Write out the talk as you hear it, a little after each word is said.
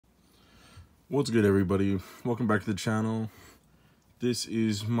What's good, everybody? Welcome back to the channel. This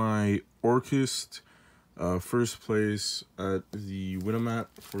is my ORCUST first place at the Winamat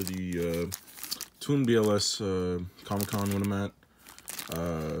for the Toon BLS Comic-Con Winamat.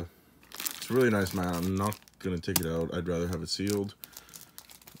 It's a really nice mat. I'm not going to take it out. I'd rather have it sealed.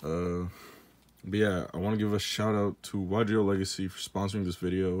 But yeah, I want to give a shout out to YGO Legacy for sponsoring this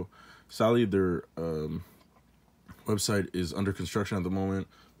video. Sadly, their website is under construction at the moment,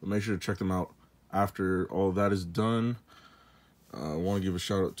 but make sure to check them out after all that is done. I want to give a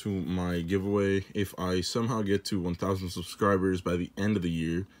shout out to my giveaway. If I somehow get to 1,000 subscribers by the end of the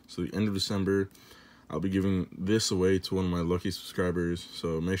year, so the end of December, I'll be giving this away to one of my lucky subscribers.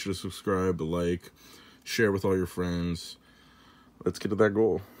 So make sure to subscribe, like, share with all your friends. Let's get to that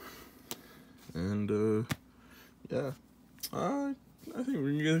goal. And yeah, I think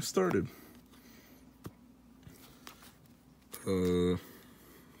we're gonna get started.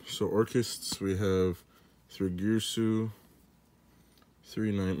 So ORCUSTs, we have 3 Girsu,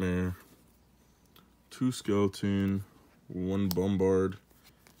 3 Nightmare, 2 Skeleton, 1 Bombard,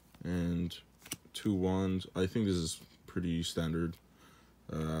 and 2 Wands. I think this is pretty standard.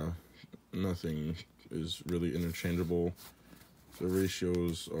 Nothing is really interchangeable. The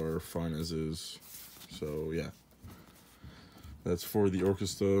ratios are fine as is. So yeah, that's for the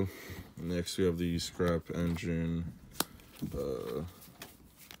Orchestra. Next we have the Scrap Engine.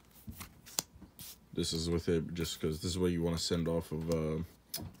 This is with it just because this is what you want to send off of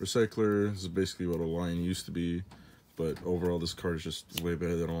Recycler. This is basically what a Lion used to be, but overall this card is just way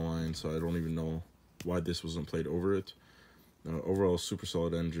better than a Lion, so I don't even know why this wasn't played over it. Overall, super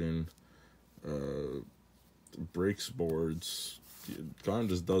solid engine. Breaks boards. It kind of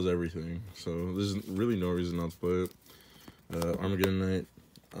just does everything, so there's really no reason not to play it. Armageddon Knight.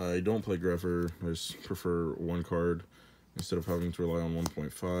 I don't play Greffer. I just prefer 1 card instead of having to rely on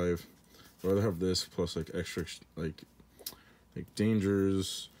 1.5. I'd rather have this plus like extra like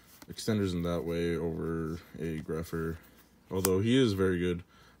dangers, extenders in that way over a Greffer. Although he is very good,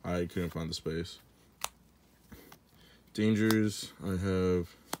 I couldn't find the space. Dangers, I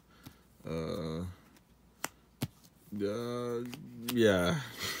have yeah.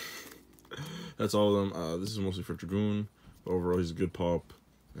 That's all of them. This is mostly for Dragoon. Overall, he's a good pop,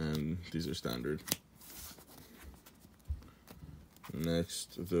 and these are standard.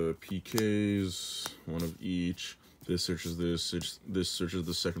 Next, the PKs, 1 of each. This searches this. This searches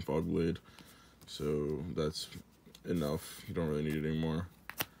the second Fog Blade. So that's enough. You don't really need it anymore.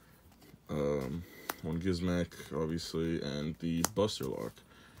 1 Gizmek, obviously, and the Buster Lock.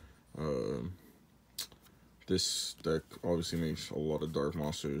 This deck obviously makes a lot of dark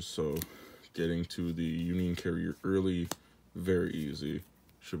monsters, so getting to the Union Carrier early, very easy.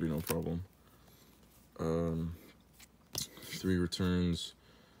 Should be no problem. 3 returns.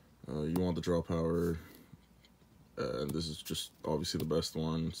 You want the draw power, and this is just obviously the best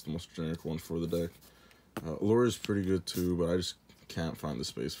one. It's the most generic one for the deck. Allure is pretty good too, but I just can't find the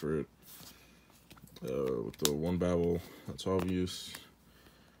space for it. With the 1 Babble, that's obvious.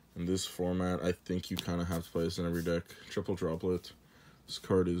 In this format, I think you kind of have to play this in every deck. Triple Droplet. This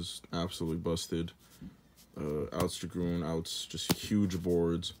card is absolutely busted. Outs Dragoon, outs just huge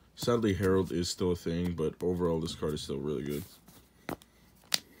boards. Sadly, Herald is still a thing, but overall, this card is still really good.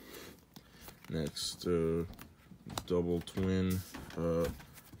 Next, Double Twin.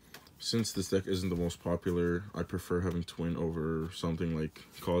 Since this deck isn't the most popular, I prefer having Twin over something like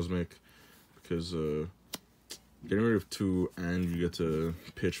Cosmic, because getting rid of 2 and you get to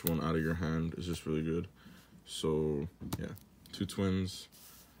pitch 1 out of your hand is just really good. So, yeah, 2 Twins.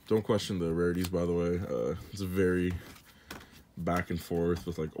 Don't question the rarities, by the way. It's a very back and forth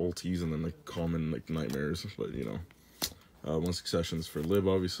with like ultis and then like common like nightmares, but you know, 1 Succession is for Lib,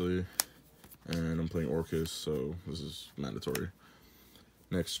 obviously, and I'm playing Orcus, so this is mandatory.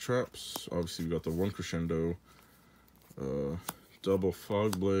 Next, traps. Obviously we got the 1 Crescendo, double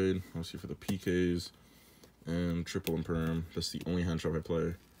Fog Blade, obviously for the PKs, and triple Imperm. That's the only hand trap I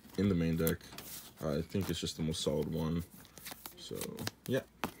play in the main deck. I think it's just the most solid one. So yeah,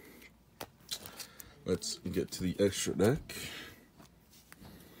 let's get to the extra deck.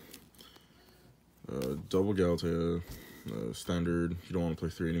 Double Galatea, standard. You don't want to play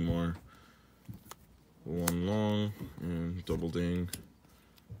 3 anymore. 1 Long and double Ding.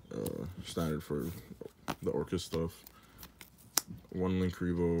 Standard for the Orcus stuff. 1 Link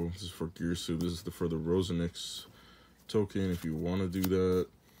Revo. This is for Girsu. This is for the Rosenix token if you want to do that.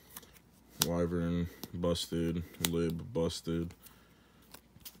 Wyvern, busted. Lib, busted.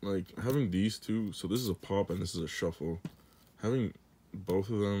 Like, having these 2, so this is a pop and this is a shuffle. Having both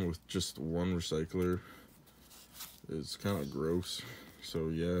of them with just 1 recycler is kind of gross. So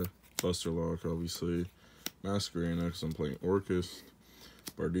yeah, Buster Lock, obviously. Masquerena, because I'm playing ORCUST.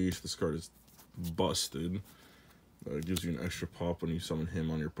 Bardiche, this card is busted. It gives you an extra pop when you summon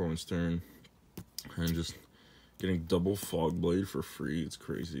him on your opponent's turn. And just getting double Fog Blade for free, it's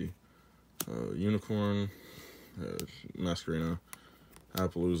crazy. Unicorn, Masquerena,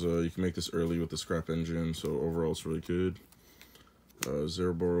 Appaloosa. You can make this early with the Scrap Engine, so overall it's really good.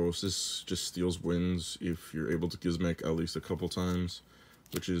 Zeroboros, this just steals wins if you're able to Gizmek at least a couple times,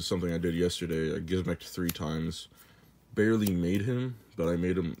 which is something I did yesterday. I Gizmeked 3 times. Barely made him, but I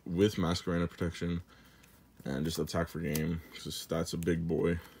made him with Masquerena protection and just attack for game, because that's a big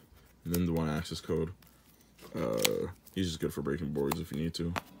boy. And then the 1 access code. He's just good for breaking boards if you need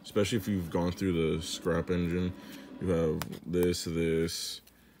to. Especially if you've gone through the Scrap Engine. You have this,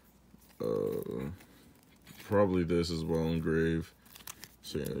 probably this as well, Engrave.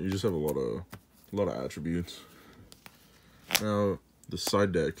 So yeah, you just have a lot of attributes. Now, the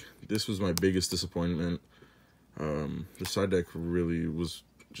side deck. This was my biggest disappointment. The side deck really was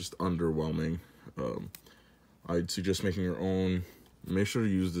just underwhelming. I'd suggest making your own. Make sure to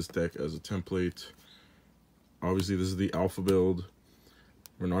use this deck as a template. Obviously, this is the alpha build.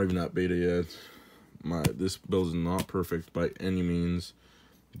 We're not even at beta yet. This build is not perfect by any means.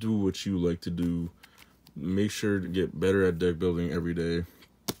 Do what you like to do. Make sure to get better at deck building every day.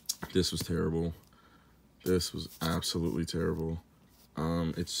 This was terrible. This was absolutely terrible.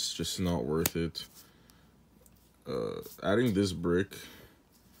 It's just not worth it. Adding this brick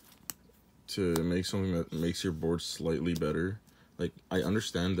to make something that makes your board slightly better. Like, I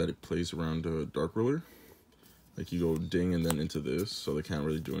understand that it plays around a Dark Ruler. Like, you go ding and then into this, so they can't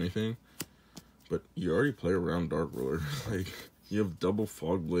really do anything. But you already play around Dark Ruler. Like, you have double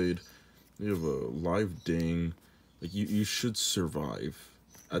Fog Blade. You have a live ding. Like, you should survive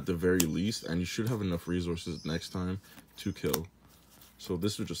at the very least, and you should have enough resources next time to kill. So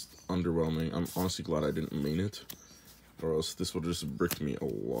this was just underwhelming. I'm honestly glad I didn't main it, or else this would just bricked me a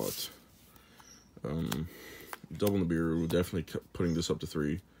lot. Double Nibiru, definitely kept putting this up to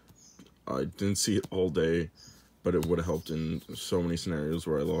 3. I didn't see it all day, but it would have helped in so many scenarios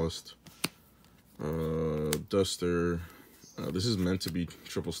where I lost. Duster. This is meant to be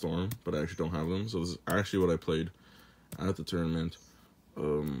Triple Storm, but I actually don't have them, so this is actually what I played at the tournament.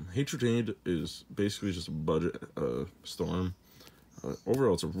 Hatred is basically just a budget storm.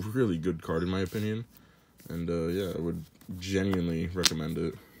 Overall, it's a really good card in my opinion, and yeah, I would genuinely recommend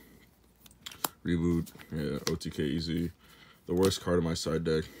it. Reboot, yeah, OTK easy. The worst card in my side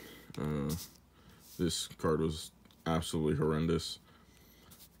deck. This card was absolutely horrendous.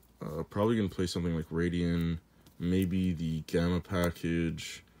 Probably gonna play something like Radiant, maybe the Gamma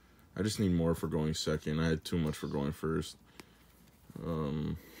package. I just need more for going second. I had too much for going first.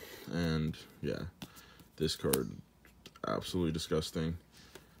 And yeah, this card, absolutely disgusting.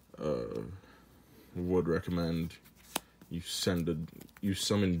 Would recommend you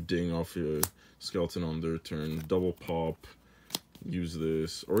summon Ding off your skeleton on their turn, double pop, use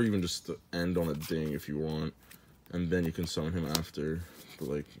this, or even just end on a Ding if you want, and then you can summon him after. But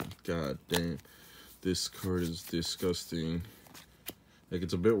like, god damn, this card is disgusting. Like,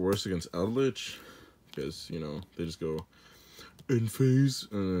 it's a bit worse against Eldritch, because, you know, they just go in phase,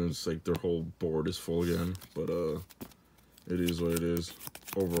 and it's like their whole board is full again. But it is what it is.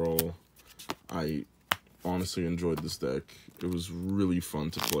 Overall, I honestly enjoyed this deck. It was really fun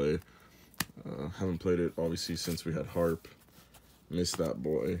to play. Haven't played it obviously since we had Harp. Missed that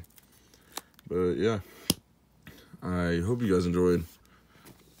boy. But yeah, I hope you guys enjoyed.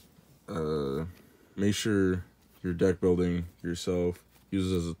 Make sure you're deck building yourself.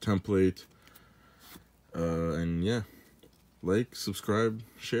 Use it as a template. And yeah, like, subscribe,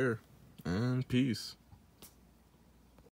 share, and peace.